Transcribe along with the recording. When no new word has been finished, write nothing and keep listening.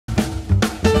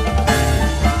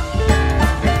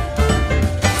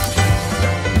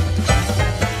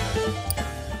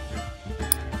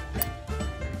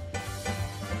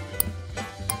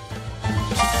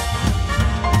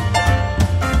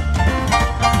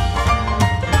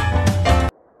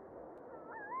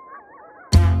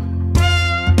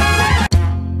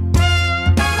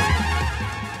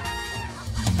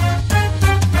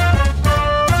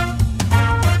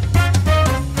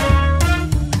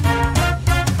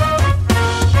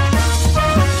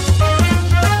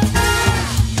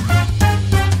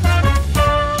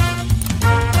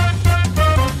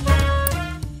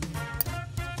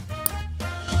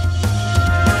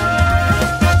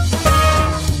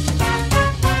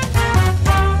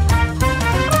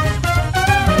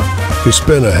He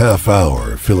spent a half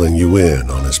hour filling you in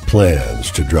on his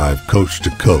plans to drive coast to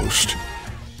coast.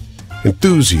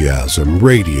 Enthusiasm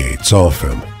radiates off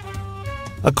him.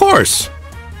 Of course.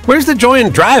 Where's the joy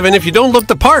in driving if you don't look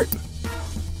the part?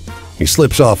 He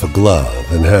slips off a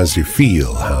glove and has you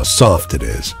feel how soft it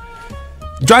is.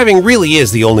 Driving really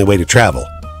is the only way to travel.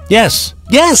 Yes,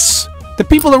 yes! The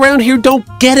people around here don't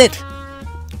get it.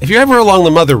 If you're ever along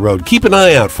the Mother Road, keep an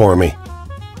eye out for me.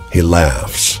 He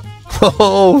laughs.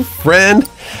 Oh, friend,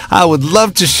 I would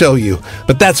love to show you,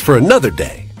 but that's for another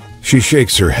day. She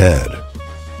shakes her head.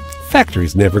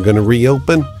 Factory's never going to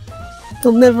reopen.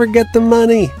 They'll never get the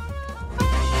money.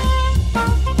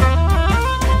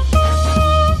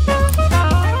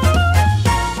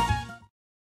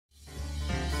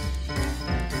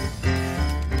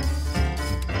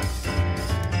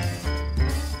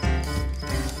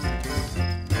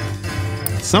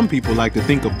 Some people like to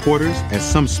think of porters as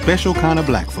some special kind of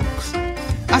black folks.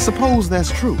 I suppose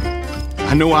that's true.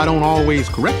 I know I don't always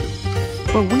correct them,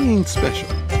 but we ain't special.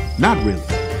 Not really.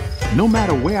 No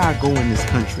matter where I go in this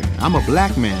country, I'm a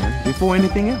black man before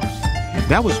anything else.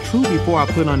 That was true before I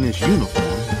put on this uniform,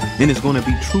 and it's going to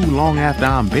be true long after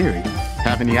I'm buried.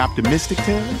 Have any optimistic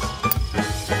tales?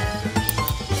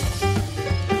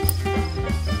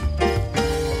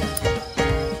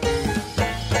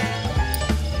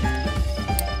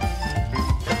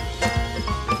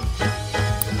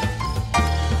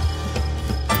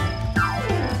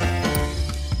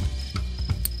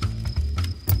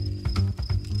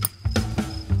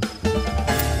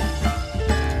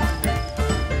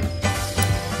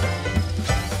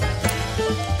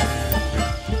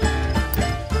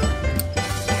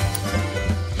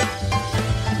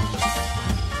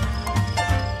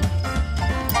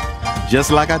 Just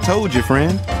like I told you,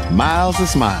 friend, miles of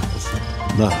smiles.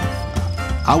 Love.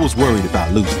 I was worried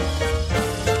about Lucy.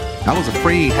 I was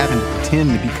afraid having to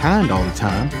pretend to be kind all the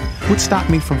time would stop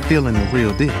me from feeling the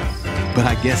real deal. But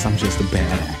I guess I'm just a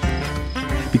bad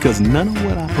actor. Because none of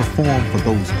what I perform for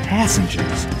those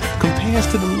passengers compares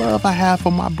to the love I have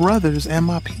for my brothers and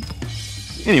my people.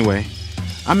 Anyway,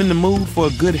 I'm in the mood for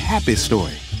a good happy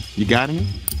story. You got any?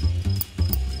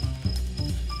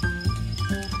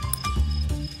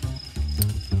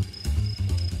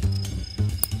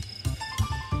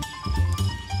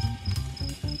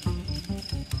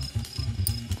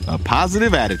 A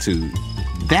positive attitude.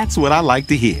 That's what I like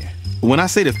to hear. When I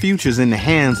say the future's in the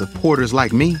hands of porters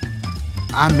like me,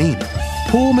 I mean it.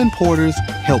 Pullman porters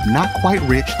help not quite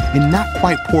rich and not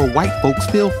quite poor white folks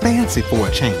feel fancy for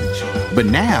a change. But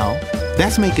now,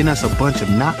 that's making us a bunch of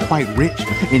not quite rich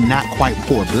and not quite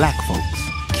poor black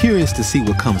folks. Curious to see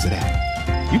what comes of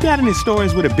that. You got any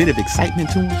stories with a bit of excitement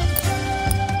to them?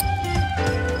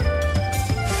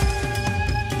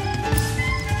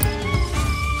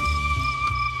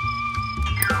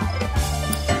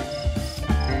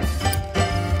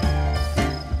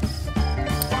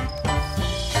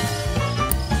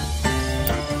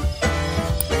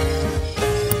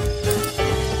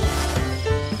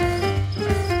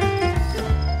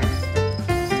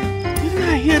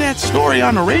 Hear that story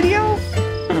on the radio?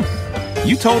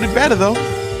 You told it better though.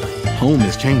 Home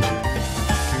is changing.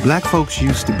 Black folks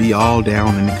used to be all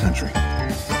down in the country,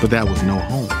 but that was no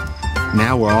home.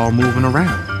 Now we're all moving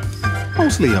around,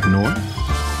 mostly up north.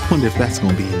 Wonder if that's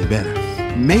gonna be any better.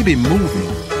 Maybe moving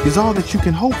is all that you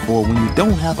can hope for when you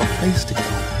don't have a place to go.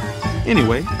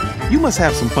 Anyway, you must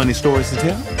have some funny stories to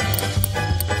tell.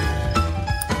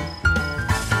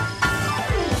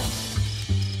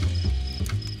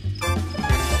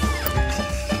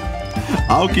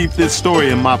 I'll keep this story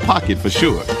in my pocket for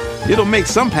sure. It'll make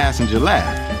some passenger laugh.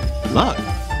 Luck?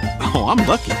 Oh, I'm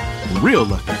lucky. Real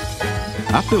lucky.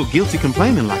 I feel guilty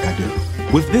complaining like I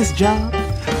do. With this job,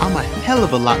 I'm a hell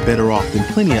of a lot better off than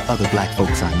plenty of other black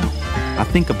folks I know. I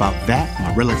think about that,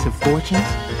 my relative fortunes,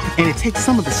 and it takes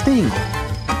some of the sting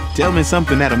off. Tell me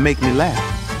something that'll make me laugh.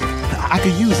 I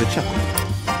could use a chuckle.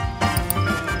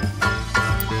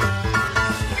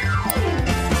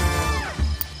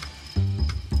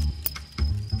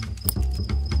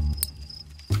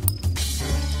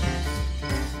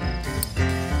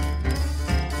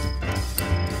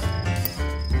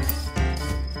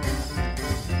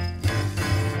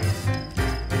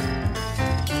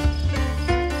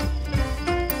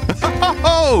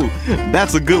 Oh,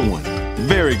 that's a good one.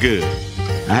 Very good.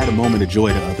 I had a moment of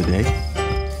joy the other day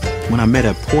when I met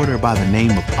a porter by the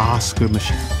name of Oscar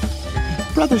Michelle.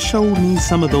 Brother showed me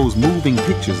some of those moving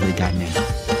pictures they got now.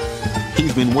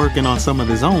 He's been working on some of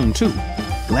his own too.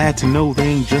 Glad to know they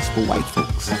ain't just for white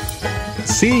folks.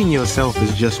 Seeing yourself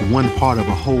as just one part of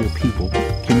a whole people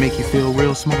can make you feel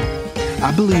real small.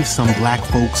 I believe some black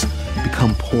folks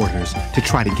become porters to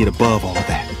try to get above all of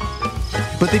that.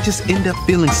 But they just end up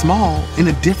feeling small in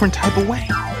a different type of way.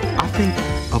 I think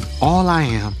of all I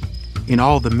am in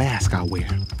all the masks I wear.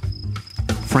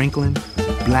 Franklin,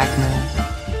 black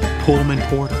man, Pullman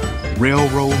porter,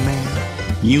 railroad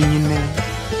man, union man,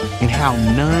 and how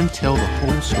none tell the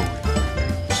whole story.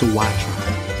 So why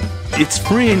try? It's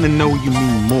freeing to know you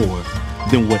mean more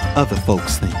than what other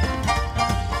folks think.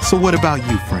 So what about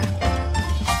you, friend?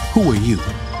 Who are you,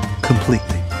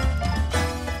 completely?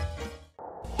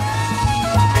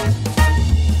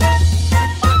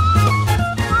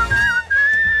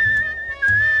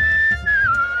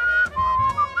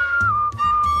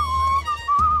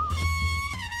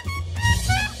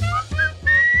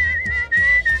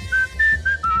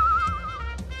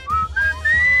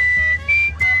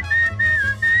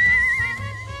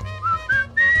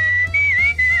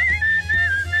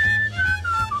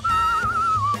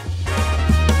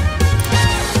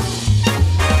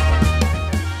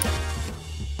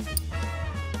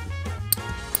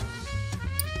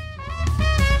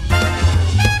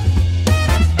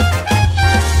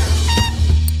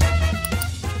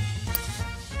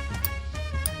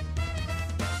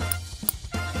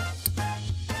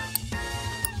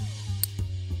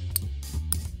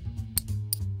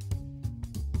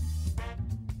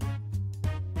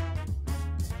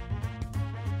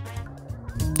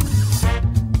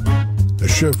 A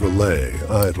Chevrolet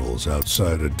idles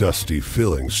outside a dusty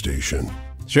filling station.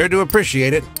 Sure do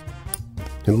appreciate it.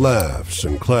 It laughs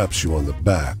and claps you on the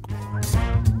back.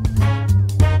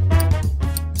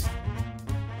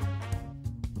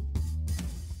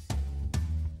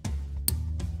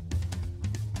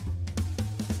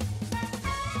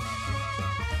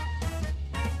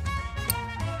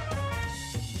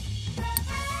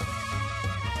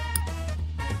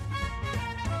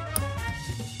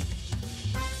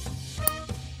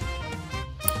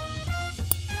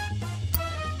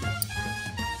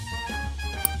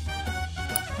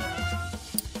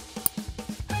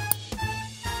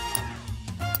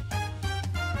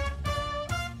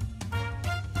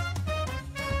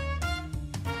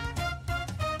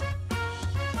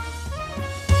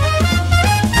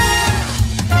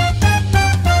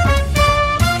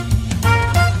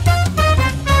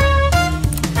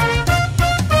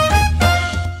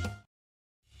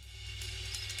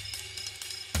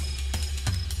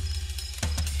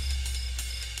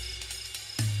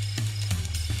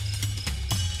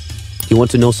 You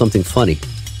want to know something funny?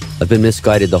 I've been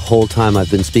misguided the whole time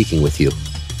I've been speaking with you.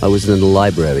 I was in the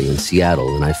library in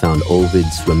Seattle and I found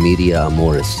Ovid's Remedia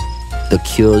Amoris, The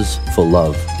Cures for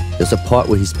Love. There's a part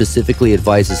where he specifically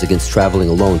advises against traveling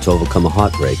alone to overcome a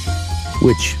heartbreak,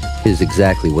 which is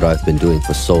exactly what I've been doing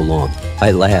for so long.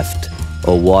 I laughed,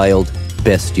 a wild,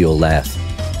 bestial laugh.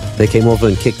 They came over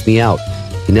and kicked me out.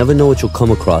 You never know what you'll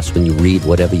come across when you read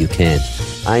whatever you can.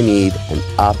 I need an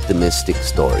optimistic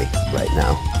story right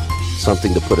now.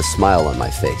 Something to put a smile on my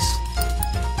face.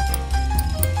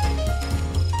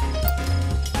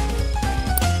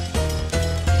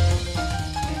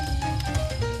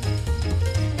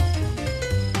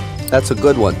 That's a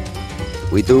good one.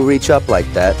 We do reach up like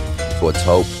that, towards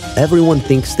hope. Everyone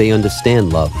thinks they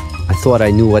understand love. I thought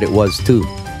I knew what it was too.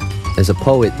 As a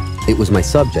poet, it was my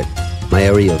subject, my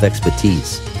area of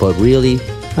expertise. But really,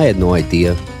 I had no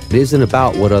idea. It isn't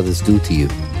about what others do to you.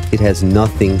 It has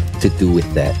nothing to do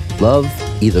with that. Love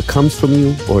either comes from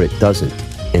you or it doesn't.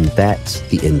 And that's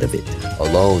the end of it.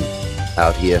 Alone,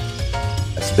 out here,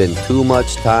 I spend too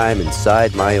much time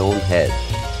inside my own head.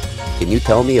 Can you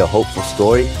tell me a hopeful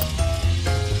story?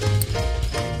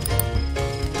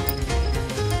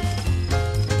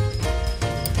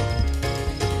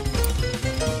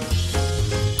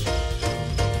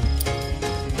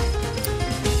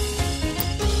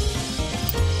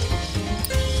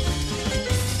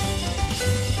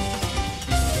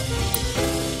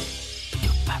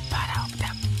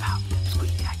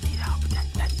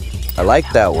 I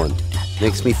like that one.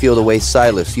 Makes me feel the way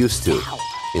Silas used to,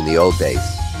 in the old days.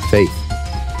 Faith.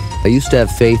 I used to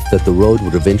have faith that the road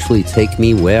would eventually take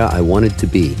me where I wanted to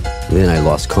be. Then I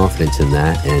lost confidence in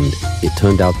that, and it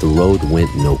turned out the road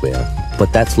went nowhere.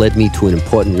 But that's led me to an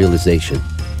important realization.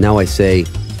 Now I say,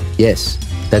 yes,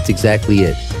 that's exactly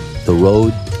it. The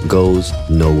road goes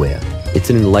nowhere.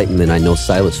 It's an enlightenment I know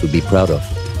Silas would be proud of.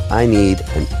 I need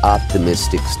an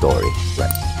optimistic story.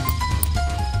 Right.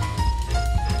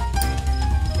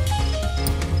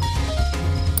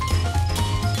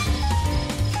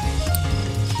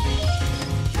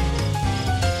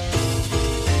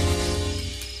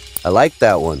 I like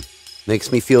that one.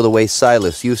 Makes me feel the way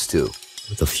Silas used to.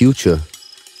 The future,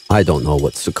 I don't know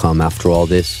what's to come after all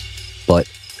this, but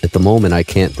At the moment, I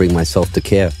can't bring myself to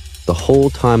care. The whole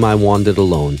time I wandered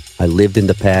alone, I lived in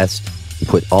the past and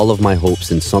put all of my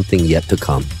hopes in something yet to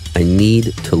come. I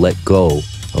need to let go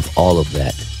of all of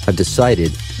that. I've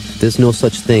decided there's no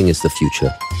such thing as the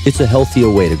future. It's a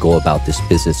healthier way to go about this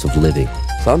business of living.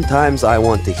 Sometimes I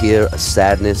want to hear a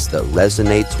sadness that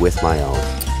resonates with my own.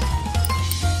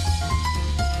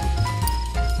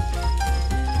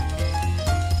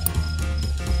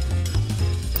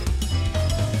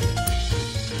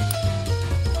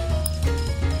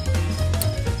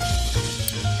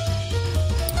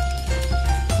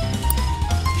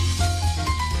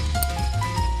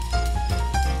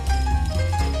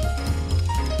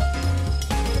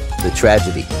 The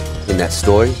tragedy in that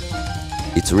story,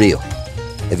 it's real.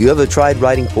 Have you ever tried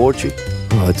writing poetry?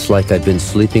 Oh, it's like I've been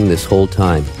sleeping this whole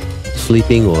time.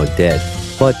 Sleeping or dead.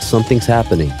 But something's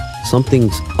happening.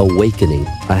 Something's awakening.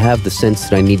 I have the sense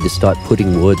that I need to start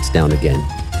putting words down again.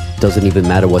 Doesn't even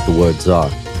matter what the words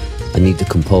are. I need to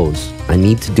compose. I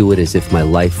need to do it as if my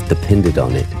life depended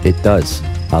on it. It does,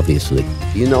 obviously.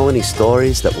 Do you know any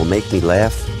stories that will make me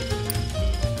laugh?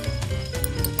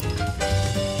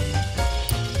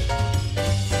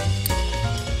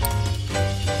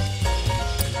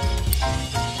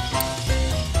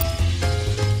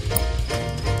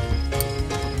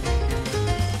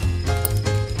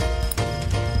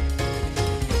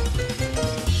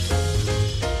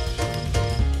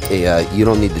 Hey, you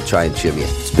don't need to try and cheer me up.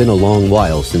 It's been a long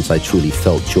while since I truly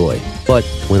felt joy. But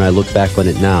when I look back on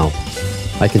it now,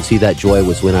 I can see that joy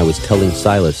was when I was telling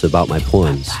Silas about my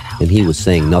poems, and he was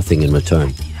saying nothing in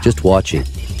return, just watching.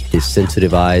 His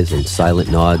sensitive eyes and silent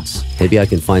nods. Maybe I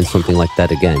can find something like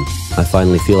that again. I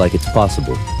finally feel like it's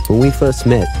possible. When we first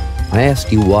met, I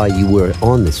asked you why you were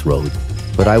on this road,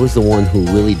 but I was the one who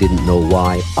really didn't know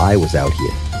why I was out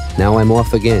here. Now I'm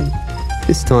off again.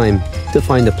 This time, to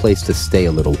find a place to stay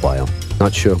a little while.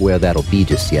 Not sure where that'll be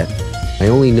just yet. I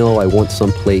only know I want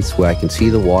some place where I can see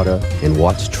the water and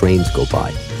watch trains go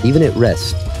by. Even at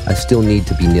rest, I still need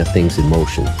to be near things in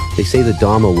motion. They say the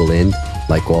Dharma will end,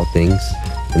 like all things,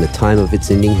 and the time of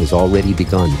its ending has already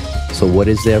begun. So what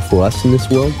is there for us in this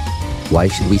world? Why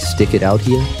should we stick it out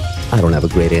here? I don't have a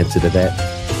great answer to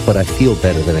that, but I feel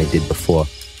better than I did before.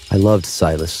 I loved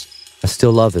Silas. I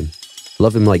still love him.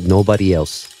 Love him like nobody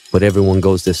else. But everyone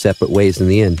goes their separate ways in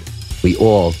the end. We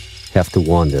all have to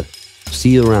wander.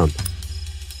 See you around.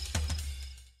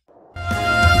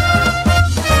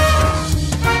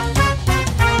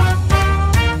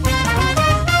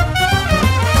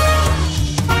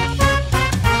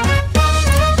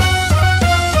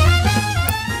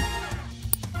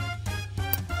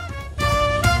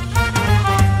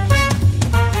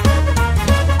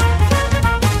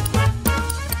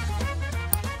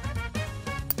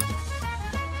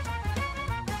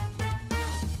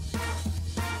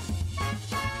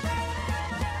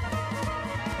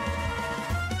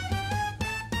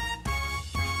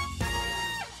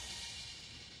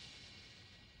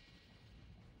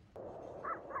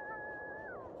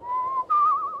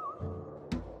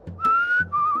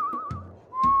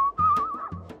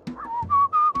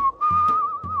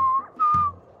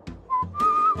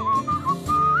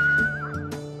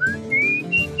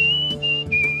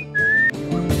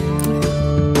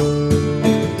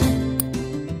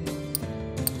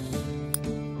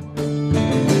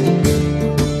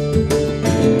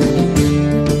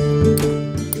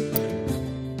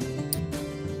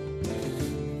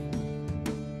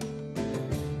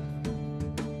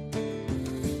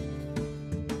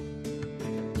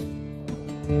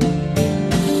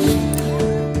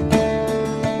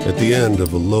 At the end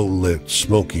of a low-lit,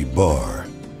 smoky bar,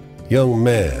 a young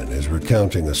man is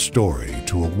recounting a story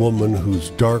to a woman whose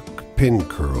dark pin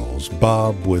curls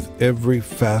bob with every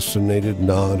fascinated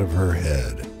nod of her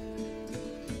head.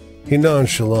 He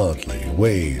nonchalantly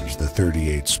waves the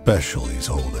 .38 special he's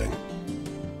holding.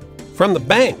 From the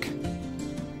bank.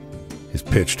 Is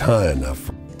pitched high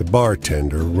enough. The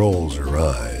bartender rolls her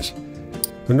eyes.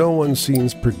 But no one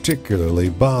seems particularly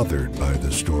bothered by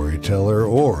the storyteller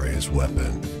or his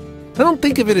weapon. I don't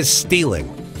think of it as stealing,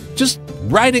 just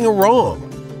righting a wrong.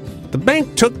 The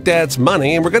bank took Dad's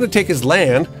money and we're going to take his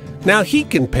land. Now he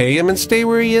can pay him and stay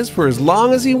where he is for as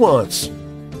long as he wants.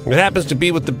 It happens to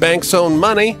be with the bank's own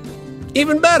money.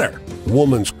 Even better. The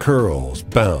woman's curls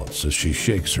bounce as she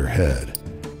shakes her head,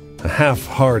 a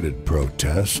half-hearted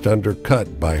protest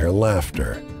undercut by her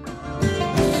laughter.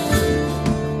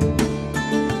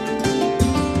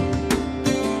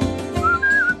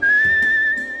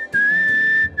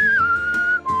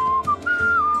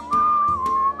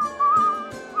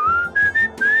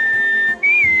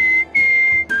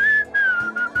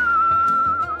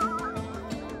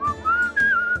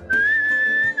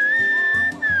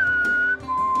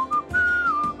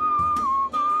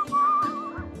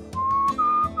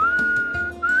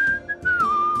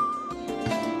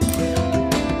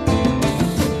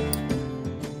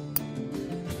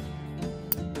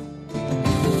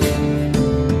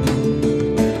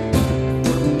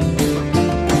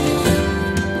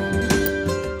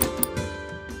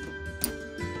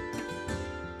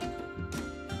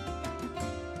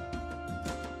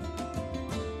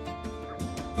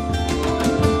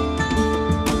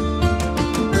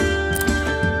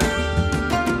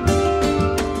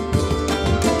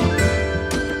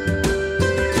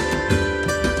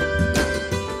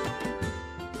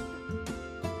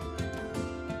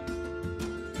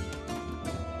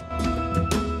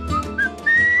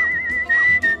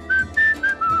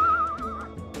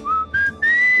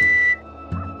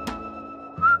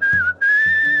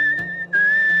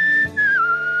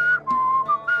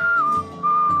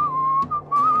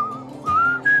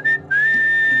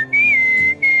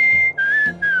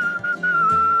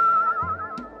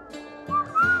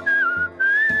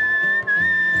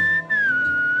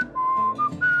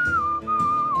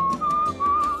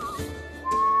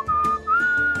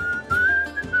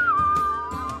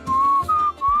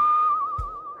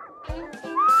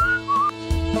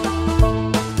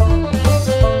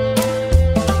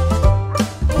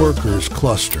 workers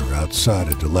cluster outside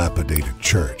a dilapidated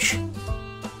church.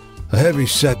 A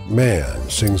heavy-set man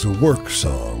sings a work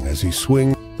song as he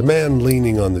swings. The man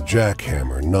leaning on the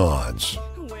jackhammer nods.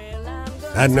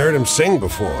 Hadn't heard him sing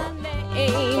before.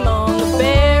 Aim on the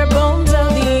bare bones of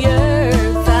the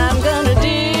earth. I'm gonna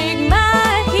dig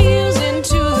my heels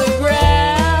into the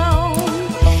ground.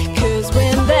 'Cause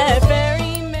when that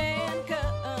ferryman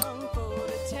come for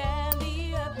to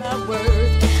tally up my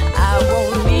worth, I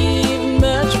won't leave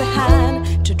much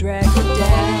behind to drag me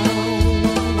down.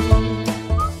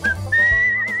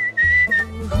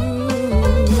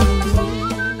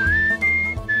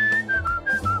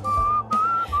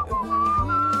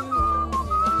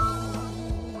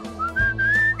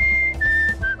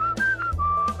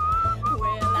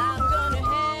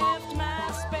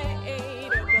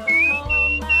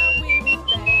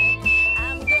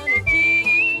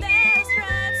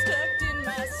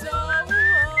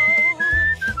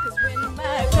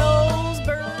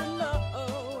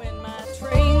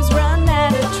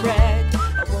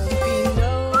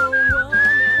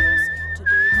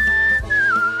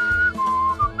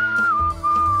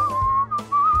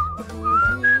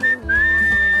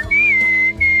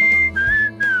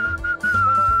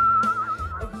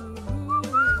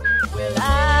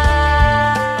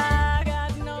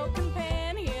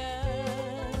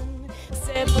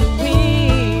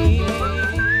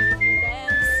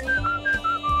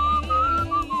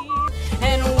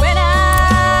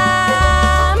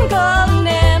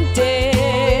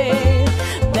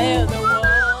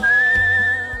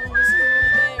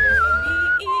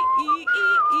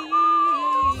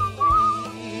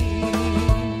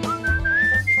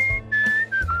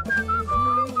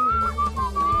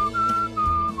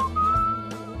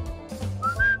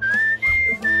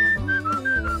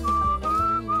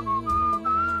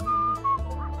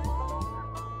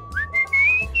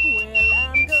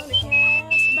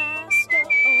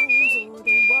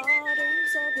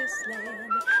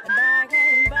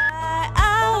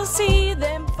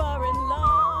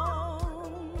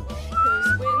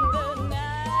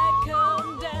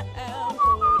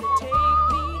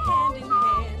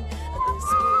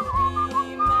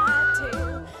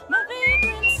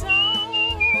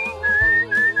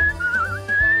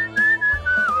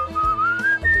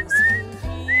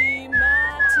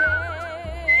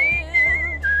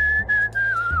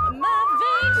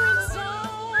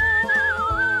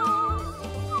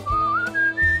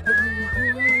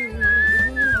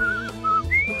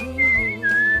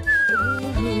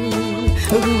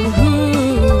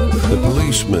 The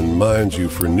policeman minds you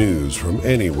for news from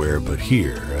anywhere but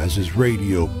here as his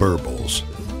radio burbles.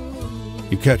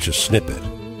 You catch a snippet.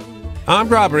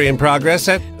 Armed robbery in progress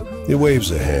at... He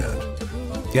waves a hand.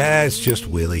 Yeah, it's just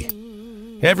Willie.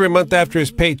 Every month after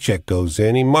his paycheck goes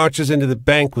in, he marches into the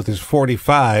bank with his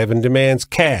 .45 and demands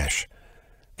cash.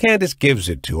 Candace gives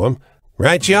it to him.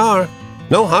 Right you are.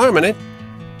 No harm in it.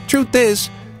 Truth is,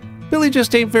 Billy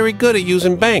just ain't very good at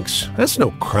using banks. That's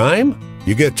no crime.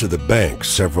 You get to the bank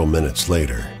several minutes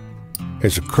later.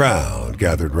 There's a crowd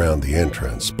gathered round the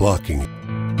entrance, blocking.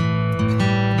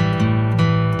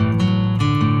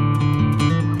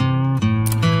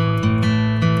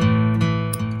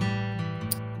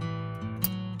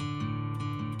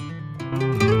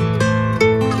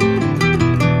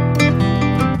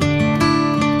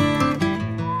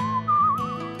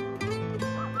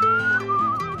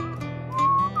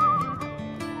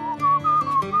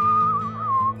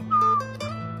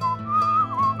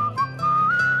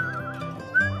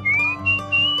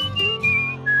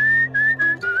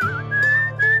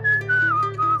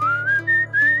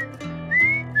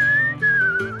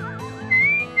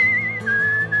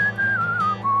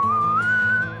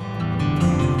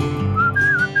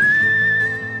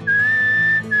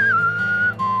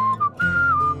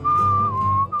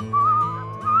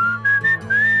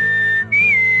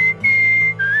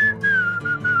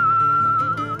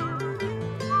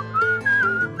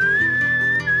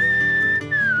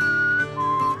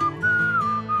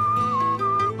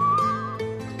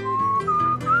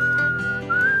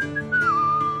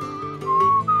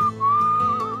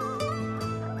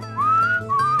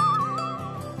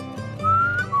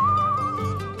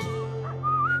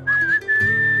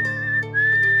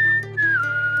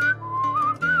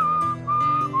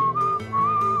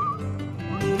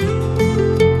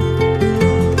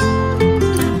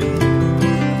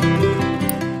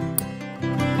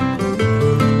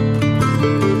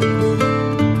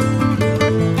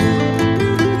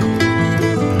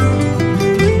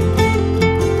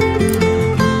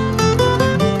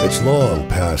 Long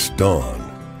past dawn,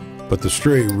 but the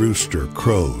stray rooster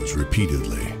crows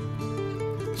repeatedly.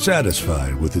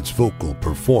 Satisfied with its vocal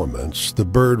performance, the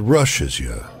bird rushes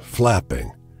you,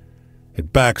 flapping.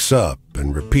 It backs up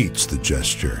and repeats the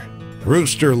gesture. The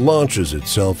rooster launches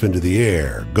itself into the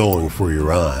air, going for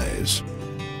your eyes.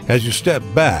 As you step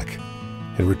back,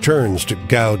 it returns to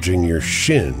gouging your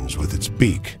shins with its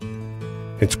beak.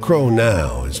 Its crow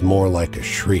now is more like a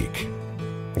shriek.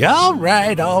 All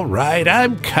right,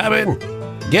 I'm coming.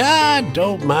 God,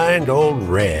 don't mind old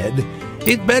Red.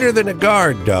 He's better than a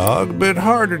guard dog, but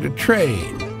harder to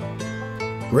train.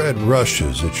 Red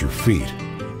rushes at your feet.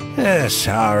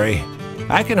 Sorry.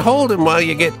 I can hold him while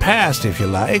you get past if you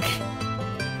like.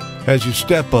 As you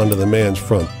step onto the man's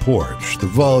front porch, the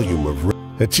volume of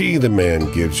the tea the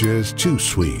man gives you is too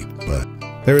sweet, but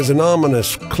there is an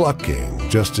ominous clucking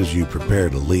just as you prepare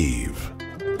to leave.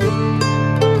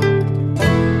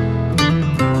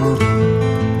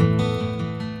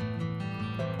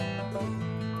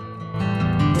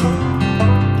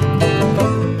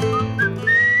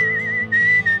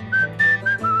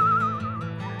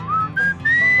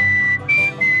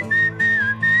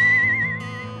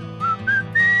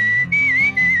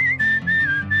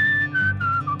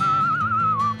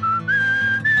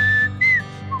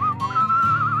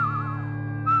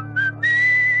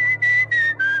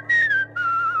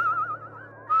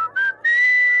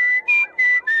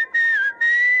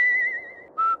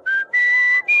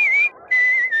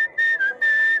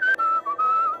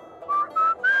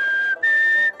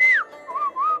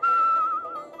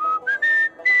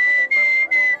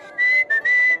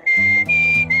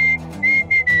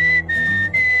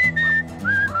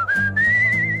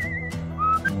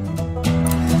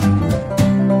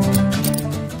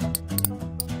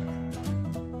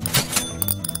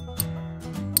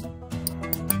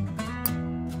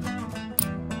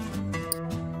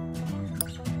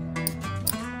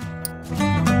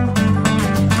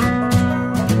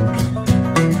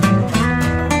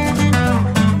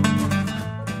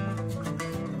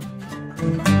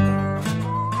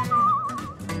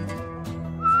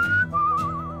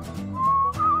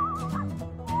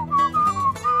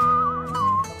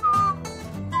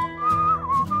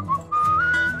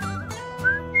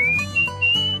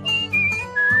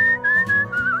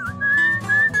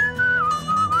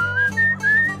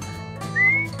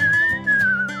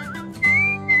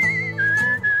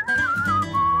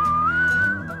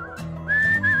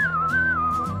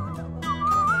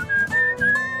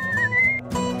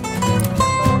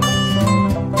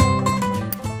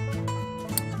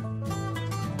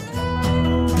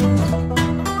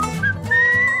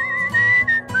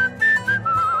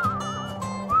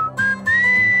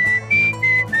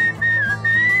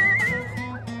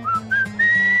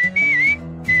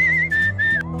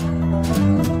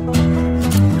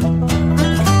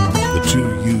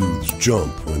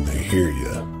 Jump when they hear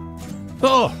you.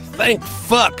 Oh, thank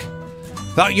fuck.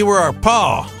 Thought you were our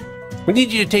paw. We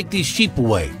need you to take these sheep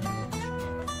away.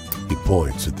 He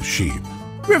points at the sheep.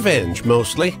 Revenge,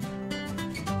 mostly.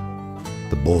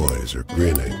 The boys are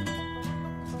grinning.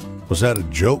 Was that a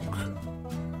joke?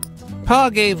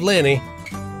 Pa gave Lenny.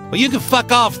 Well, you can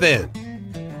fuck off then.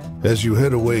 As you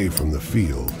head away from the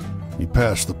field, you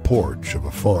pass the porch of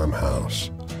a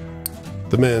farmhouse.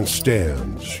 The man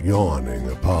stands, yawning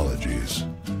apologies.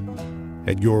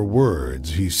 At your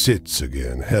words, he sits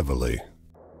again heavily.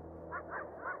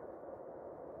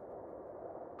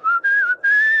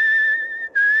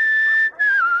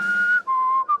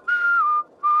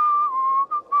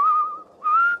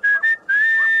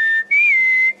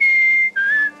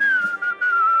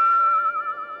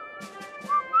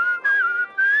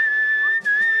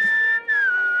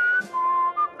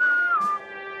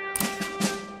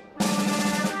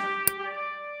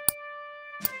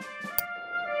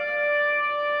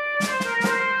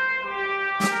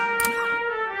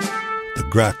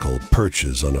 Grackle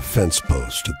perches on a fence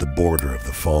post at the border of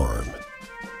the farm.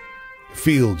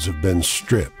 Fields have been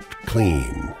stripped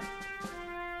clean.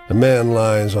 A man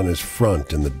lies on his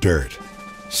front in the dirt,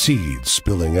 seeds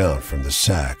spilling out from the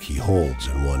sack he holds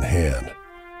in one hand.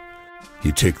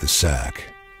 You take the sack.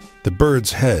 The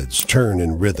birds' heads turn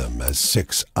in rhythm as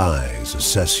 6 eyes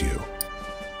assess you.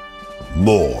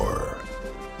 More,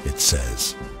 it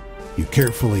says. You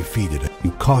cautiously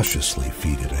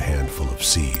feed it a handful of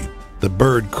seed. The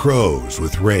bird crows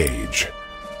with rage.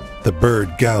 The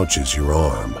bird gouges your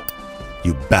arm.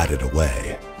 You bat it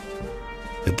away.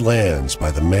 It lands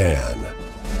by the man.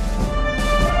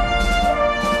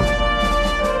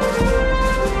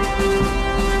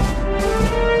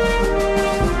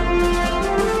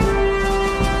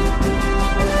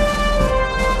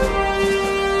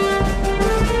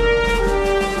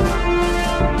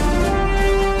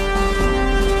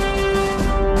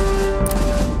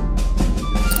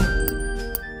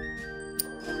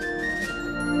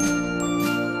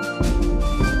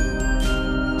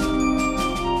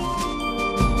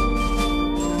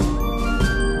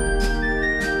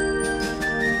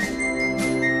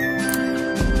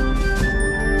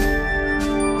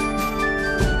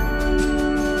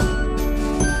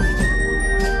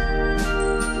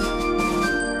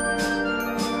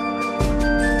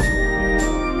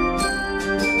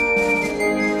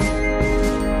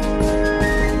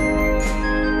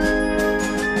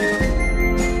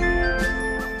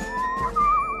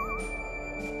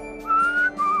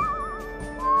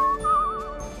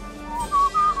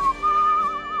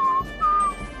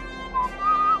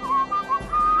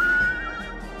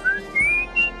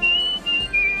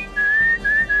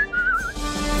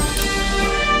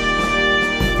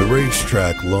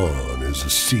 racetrack lawn is a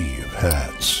sea of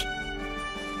hats.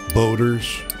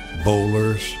 Boaters,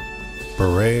 bowlers,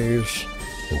 berets,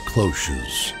 and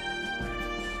cloches.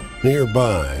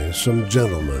 Nearby, some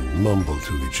gentlemen mumble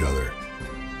to each other.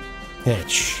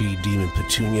 That she-demon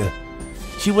Petunia.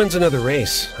 She wins another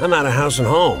race. I'm out of house and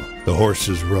home. The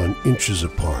horses run inches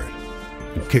apart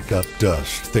and kick up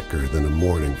dust thicker than a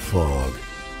morning fog.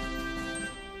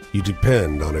 You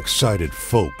depend on excited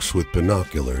folks with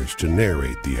binoculars to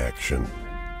narrate the action.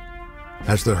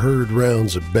 As the herd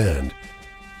rounds a bend,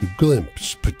 you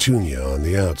glimpse Petunia on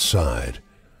the outside.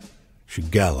 She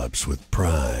gallops with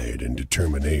pride and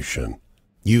determination.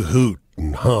 You hoot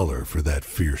and holler for that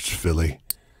fierce filly.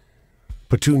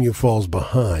 Petunia falls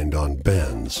behind on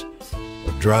bends,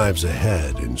 but drives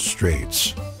ahead in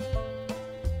straights.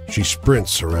 She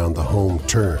sprints around the home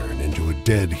turn into a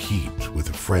dead heat with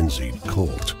a frenzied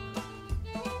colt.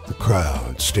 The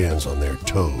crowd stands on their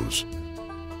toes.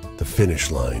 The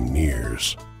finish line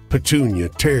nears. Petunia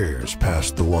tears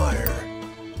past the wire.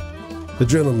 The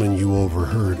gentleman you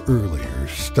overheard earlier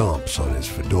stomps on his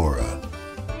fedora.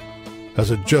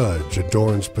 As a judge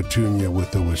adorns Petunia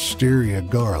with a wisteria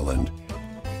garland,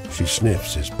 she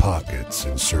sniffs his pockets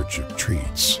in search of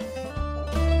treats.